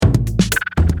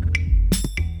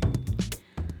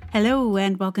Hello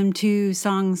and welcome to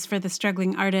Songs for the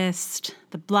Struggling Artist,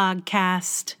 the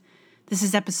blogcast. This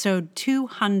is episode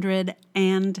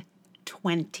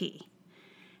 220.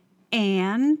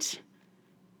 And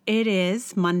it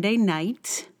is Monday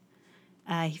night.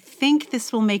 I think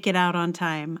this will make it out on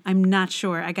time. I'm not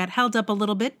sure. I got held up a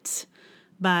little bit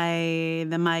by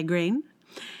the migraine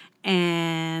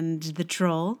and the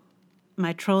troll.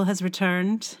 My troll has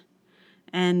returned.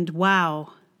 And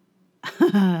wow.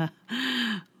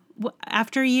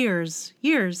 After years,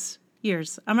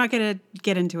 I'm not going to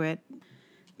get into it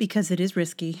because it is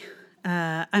risky.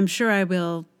 I'm sure I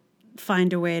will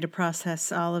find a way to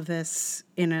process all of this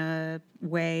in a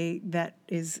way that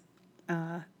is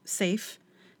safe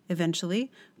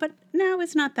eventually. But now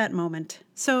is not that moment.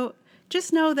 So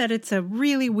just know that it's a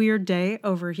really weird day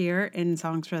over here in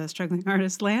Songs for the Struggling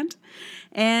Artist land.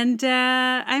 And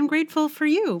I'm grateful for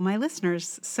you, my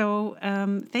listeners. So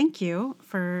thank you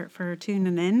for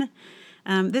tuning in.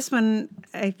 This one,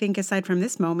 I think, aside from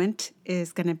this moment,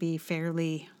 is going to be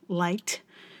fairly light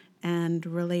and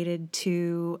related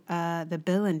to the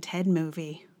Bill and Ted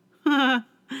movie. So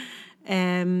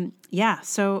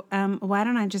why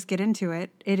don't I just get into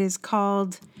it? It is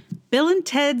called Bill and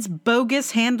Ted's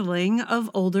Bogus Handling of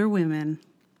Older Women.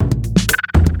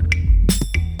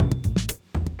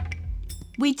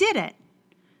 We did it.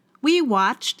 We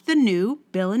watched the new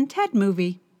Bill and Ted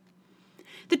movie.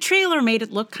 The trailer made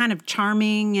it look kind of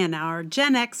charming, and our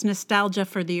Gen X nostalgia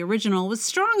for the original was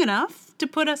strong enough to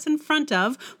put us in front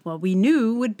of what we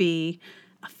knew would be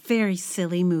a very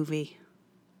silly movie.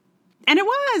 And it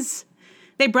was.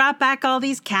 They brought back all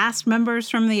these cast members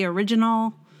from the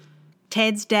original.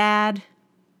 Ted's dad,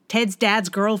 Ted's dad's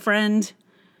girlfriend,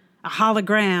 a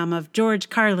hologram of George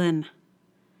Carlin.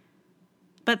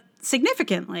 But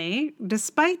significantly,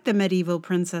 despite the medieval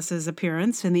princess's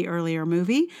appearance in the earlier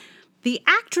movie, the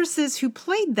actresses who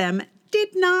played them did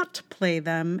not play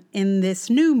them in this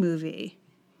new movie.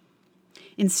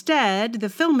 Instead, the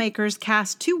filmmakers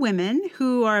cast two women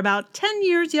who are about 10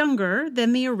 years younger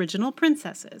than the original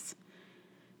princesses.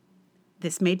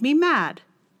 This made me mad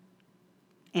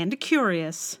and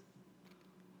curious.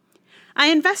 I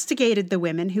investigated the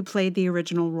women who played the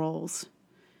original roles.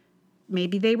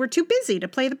 Maybe they were too busy to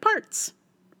play the parts.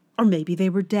 Or maybe they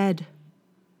were dead.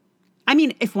 I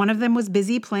mean, if one of them was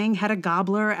busy playing Hedda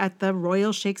Gabler at the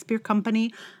Royal Shakespeare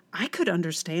Company, I could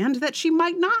understand that she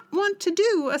might not want to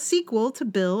do a sequel to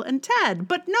Bill and Ted.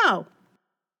 But no.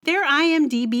 Their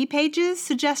IMDb pages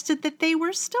suggested that they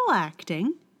were still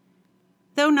acting,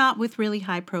 though not with really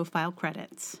high-profile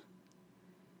credits.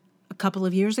 A couple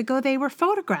of years ago, they were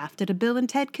photographed at a Bill and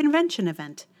Ted convention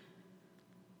event.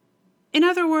 In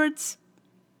other words,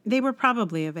 they were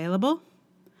probably available.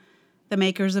 The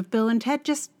makers of Bill and Ted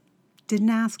just didn't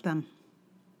ask them.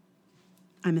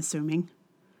 I'm assuming.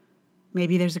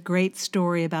 Maybe there's a great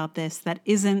story about this that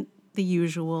isn't the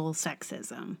usual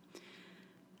sexism.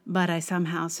 But I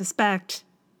somehow suspect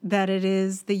that it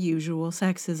is the usual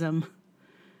sexism.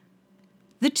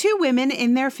 The two women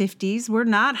in their 50s were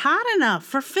not hot enough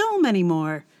for film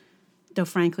anymore. Though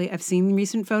frankly, I've seen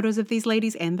recent photos of these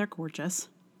ladies and they're gorgeous.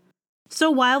 So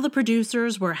while the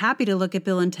producers were happy to look at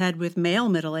Bill and Ted with male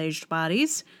middle-aged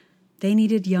bodies, they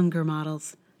needed younger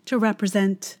models to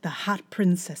represent the hot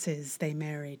princesses they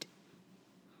married.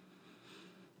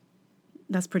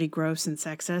 That's pretty gross and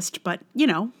sexist, but,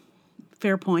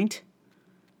 fair point.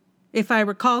 If I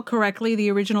recall correctly, the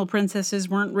original princesses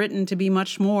weren't written to be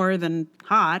much more than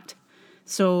hot.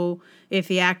 So if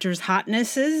the actors'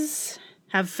 hotnesses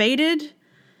have faded,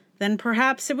 then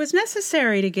perhaps it was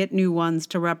necessary to get new ones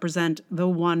to represent the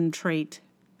one trait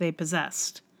they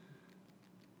possessed.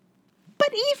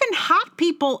 But even hot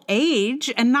people age,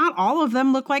 and not all of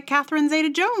them look like Catherine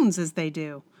Zeta-Jones as they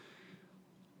do.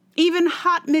 Even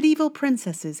hot medieval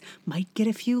princesses might get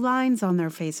a few lines on their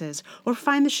faces or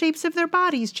find the shapes of their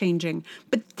bodies changing.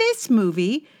 But this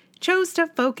movie chose to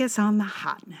focus on the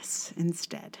hotness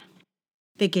instead.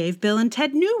 They gave Bill and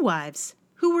Ted new wives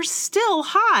who were still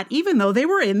hot even though they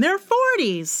were in their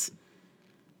 40s.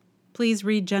 Please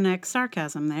read Gen X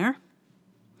sarcasm there.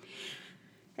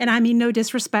 And I mean no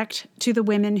disrespect to the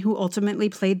women who ultimately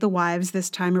played the wives this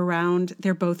time around.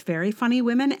 They're both very funny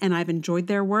women, and I've enjoyed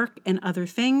their work in other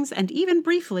things, and even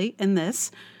briefly in this,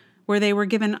 where they were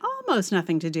given almost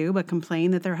nothing to do but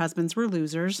complain that their husbands were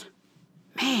losers.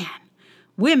 Man,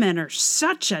 women are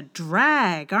such a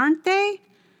drag, aren't they?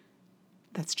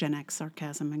 That's Gen X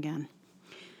sarcasm again.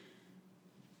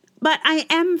 But I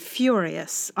am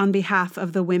furious on behalf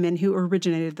of the women who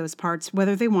originated those parts,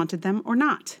 whether they wanted them or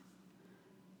not.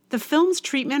 The film's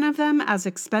treatment of them as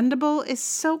expendable is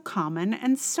so common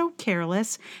and so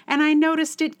careless, and I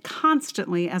noticed it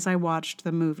constantly as I watched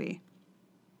the movie.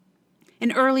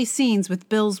 In early scenes with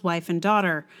Bill's wife and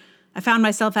daughter, I found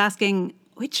myself asking,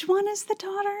 which one is the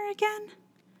daughter again?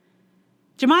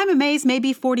 Jemima Mays may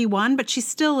be 41, but she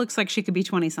still looks like she could be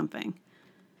 20-something.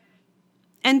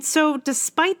 And so,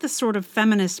 despite the sort of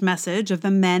feminist message of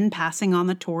the men passing on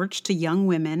the torch to young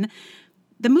women,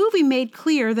 the movie made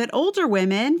clear that older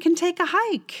women can take a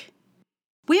hike.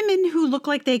 Women who look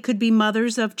like they could be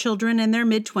mothers of children in their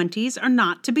mid-20s are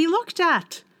not to be looked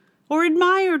at or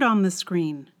admired on the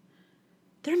screen.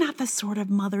 They're not the sort of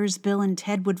mothers Bill and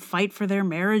Ted would fight for their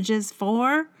marriages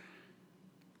for.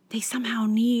 They somehow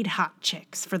need hot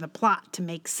chicks for the plot to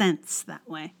make sense that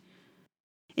way.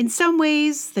 In some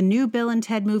ways, the new Bill and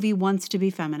Ted movie wants to be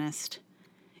feminist.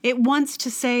 It wants to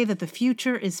say that the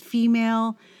future is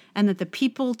female and that the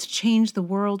people to change the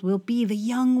world will be the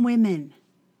young women.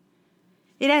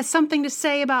 It has something to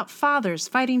say about fathers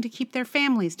fighting to keep their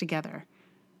families together.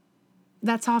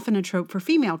 That's often a trope for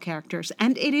female characters,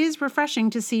 and it is refreshing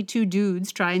to see two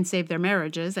dudes try and save their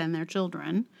marriages and their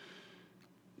children.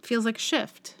 It feels like a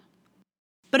shift.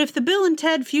 But if the Bill and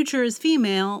Ted future is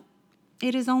female,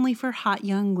 it is only for hot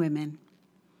young women,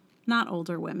 not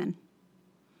older women.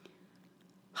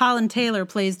 Holland Taylor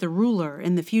plays the ruler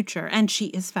in the future, and she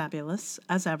is fabulous,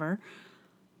 as ever.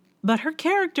 But her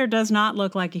character does not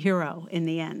look like a hero in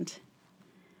the end.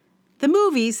 The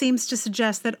movie seems to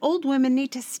suggest that old women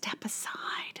need to step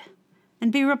aside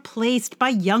and be replaced by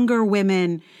younger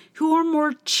women who are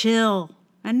more chill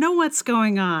and know what's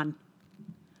going on.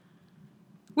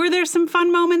 Were there some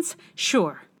fun moments?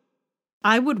 Sure.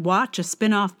 I would watch a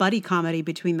spin-off buddy comedy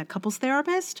between the couples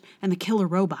therapist and the killer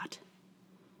robot.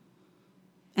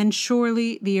 And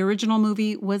surely the original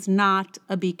movie was not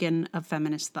a beacon of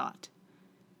feminist thought.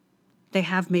 They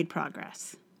have made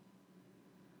progress.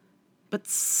 But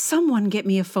someone get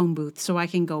me a phone booth so I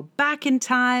can go back in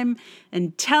time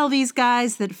and tell these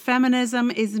guys that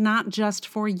feminism is not just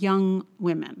for young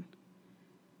women.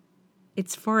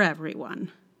 It's for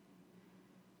everyone.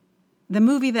 The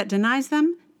movie that denies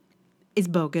them is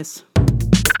bogus.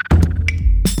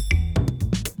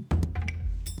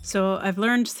 So I've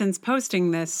learned since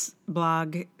posting this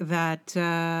blog that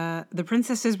the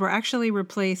princesses were actually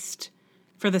replaced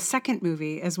for the second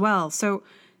movie as well. So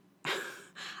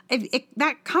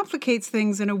that complicates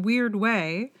things in a weird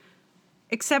way,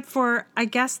 except for I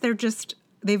guess they've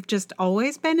just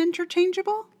always been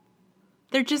interchangeable.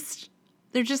 They're just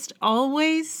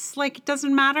always, like, it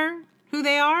doesn't matter who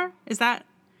they are. Is that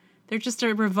they're just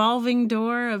a revolving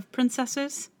door of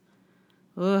princesses?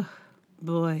 Ugh,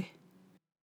 boy.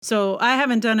 So I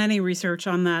haven't done any research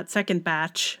on that second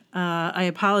batch. I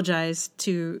apologize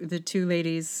to the two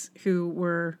ladies who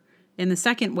were in the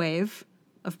second wave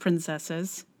of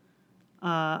princesses, who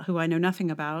I know nothing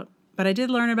about. But I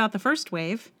did learn about the first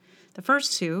wave, the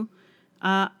first two.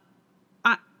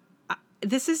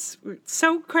 This is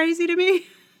so crazy to me.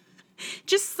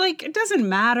 Just like, it doesn't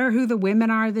matter who the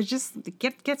women are. They just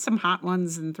get some hot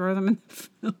ones and throw them in the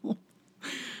film.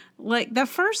 Like the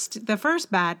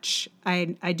first batch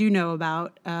I do know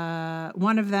about.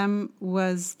 One of them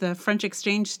was the French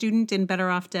exchange student in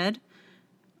Better Off Dead,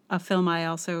 a film I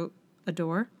also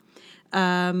adore.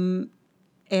 And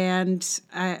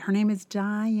her name is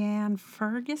Diane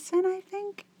Ferguson, I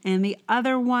think. And the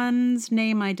other one's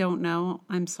name I don't know.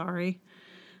 I'm sorry.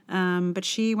 But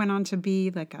she went on to be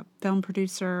like a film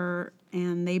producer,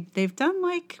 and they've done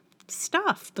like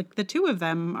stuff. Like the two of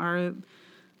them are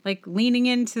like leaning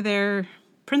into their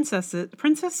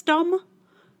princessdom.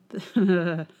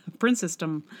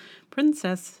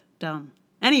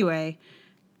 Anyway,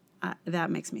 that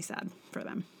makes me sad for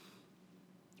them.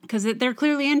 Because they're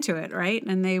clearly into it, right?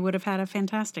 And they would have had a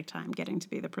fantastic time getting to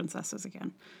be the princesses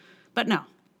again. But no.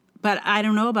 But I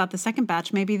don't know about the second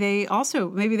batch. Maybe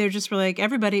they're just like,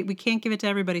 everybody, we can't give it to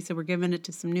everybody, so we're giving it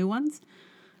to some new ones.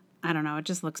 I don't know. It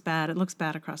just looks bad. It looks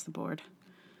bad across the board.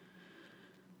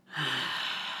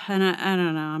 And I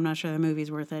don't know. I'm not sure the movie's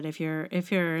worth it. I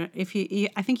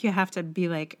think you have to be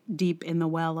like deep in the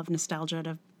well of nostalgia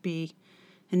to be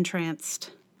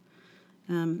entranced.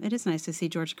 It is nice to see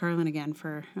George Carlin again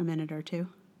for a minute or two.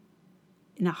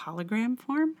 In a hologram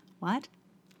form? What?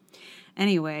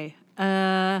 Anyway,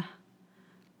 yeah.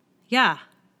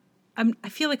 I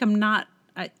feel like I'm not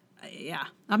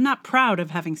proud of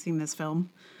having seen this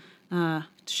film. Can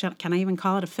I even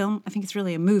call it a film? I think it's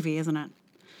really a movie, isn't it?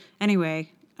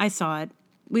 Anyway, I saw it.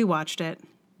 We watched it.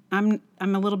 I'm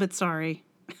a little bit sorry.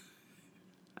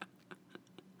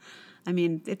 I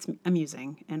mean, it's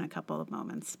amusing in a couple of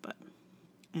moments, but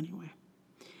anyway.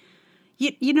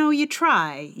 you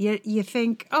try. You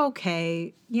think,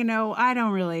 okay, I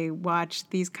don't really watch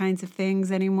these kinds of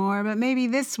things anymore, but maybe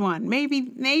this one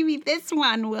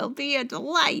will be a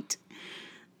delight.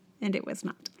 And it was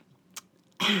not.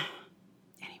 Anyway.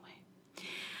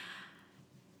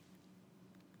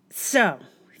 So,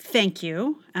 thank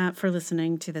you for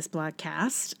listening to this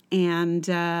blogcast.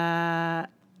 And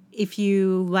if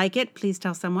you like it, please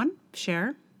tell someone,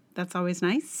 share. That's always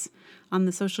nice. On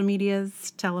the social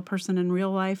medias, tell a person in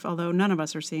real life, although none of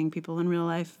us are seeing people in real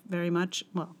life very much.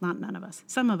 Well, not none of us.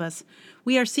 Some of us.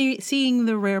 We are seeing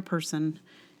the rare person,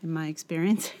 in my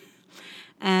experience.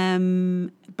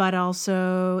 But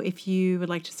also, if you would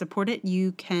like to support it,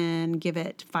 you can give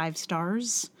it 5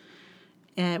 stars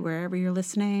wherever you're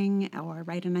listening, or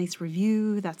write a nice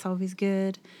review. That's always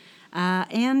good.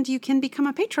 And you can become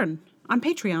a patron on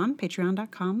Patreon,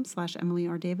 patreon.com/Emily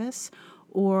R. Davis.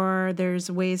 Or there's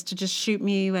ways to just shoot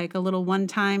me like a little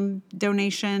one-time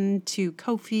donation to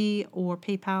Ko-fi or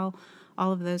PayPal.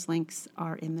 All of those links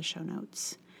are in the show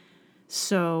notes.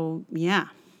 So, yeah.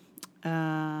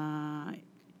 The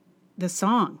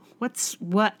song.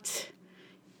 What?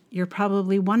 You're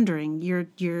probably wondering.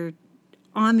 You're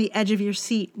on the edge of your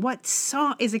seat. What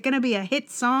song? Is it going to be a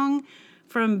hit song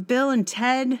from Bill and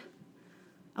Ted?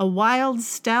 A Wild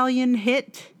Stallion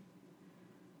hit?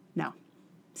 No.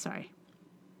 Sorry.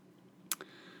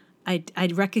 I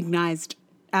recognized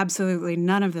absolutely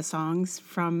none of the songs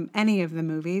from any of the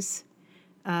movies.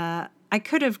 I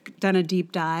could have done a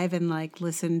deep dive and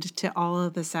listened to all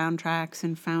of the soundtracks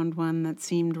and found one that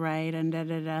seemed right and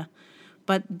da-da-da.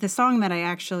 But the song that I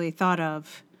actually thought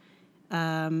of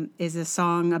is a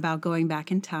song about going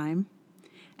back in time.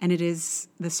 And it is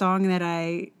the song that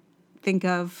I think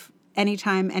of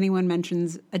anytime anyone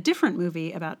mentions a different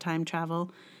movie about time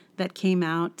travel that came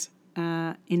out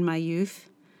in my youth.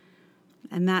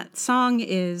 And that song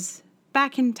is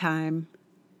Back in Time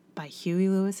by Huey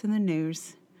Lewis and the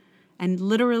News. And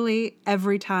literally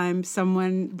every time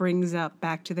someone brings up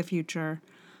Back to the Future,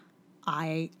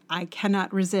 I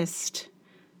cannot resist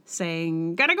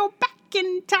saying, gotta go back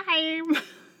in time.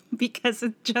 Because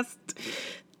it just,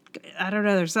 I don't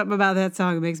know, there's something about that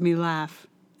song that makes me laugh.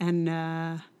 And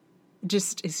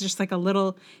it's just like a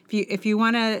little, if you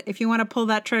wanna pull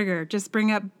that trigger, just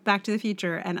bring up Back to the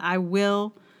Future and I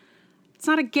will. It's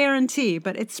not a guarantee,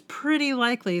 but it's pretty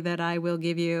likely that I will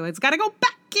give you, it's got to go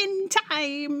back in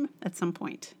time at some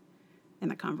point in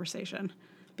the conversation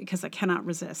because I cannot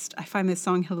resist. I find this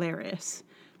song hilarious,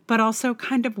 but also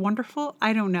kind of wonderful.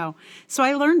 I don't know. So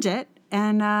I learned it,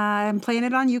 and I'm playing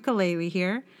it on ukulele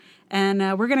here, and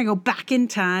we're going to go back in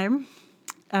time,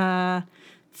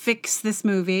 fix this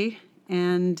movie,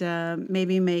 and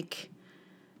maybe make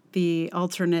the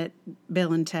alternate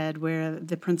Bill and Ted where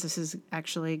the princesses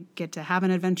actually get to have an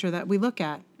adventure that we look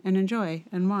at and enjoy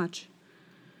and watch.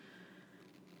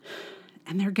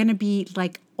 And they're going to be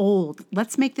old.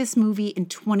 Let's make this movie in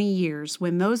 20 years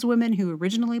when those women who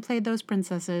originally played those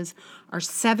princesses are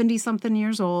 70-something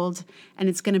years old, and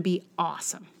it's going to be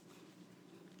awesome.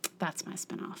 That's my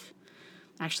spinoff.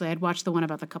 Actually, I'd watch the one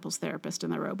about the couples therapist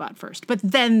and the robot first, but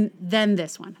then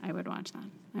this one, I would watch that.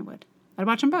 I'd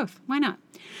watch them both. Why not?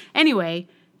 Anyway,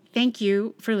 thank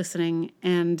you for listening.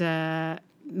 And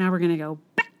now we're going to go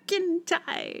back in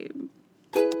time.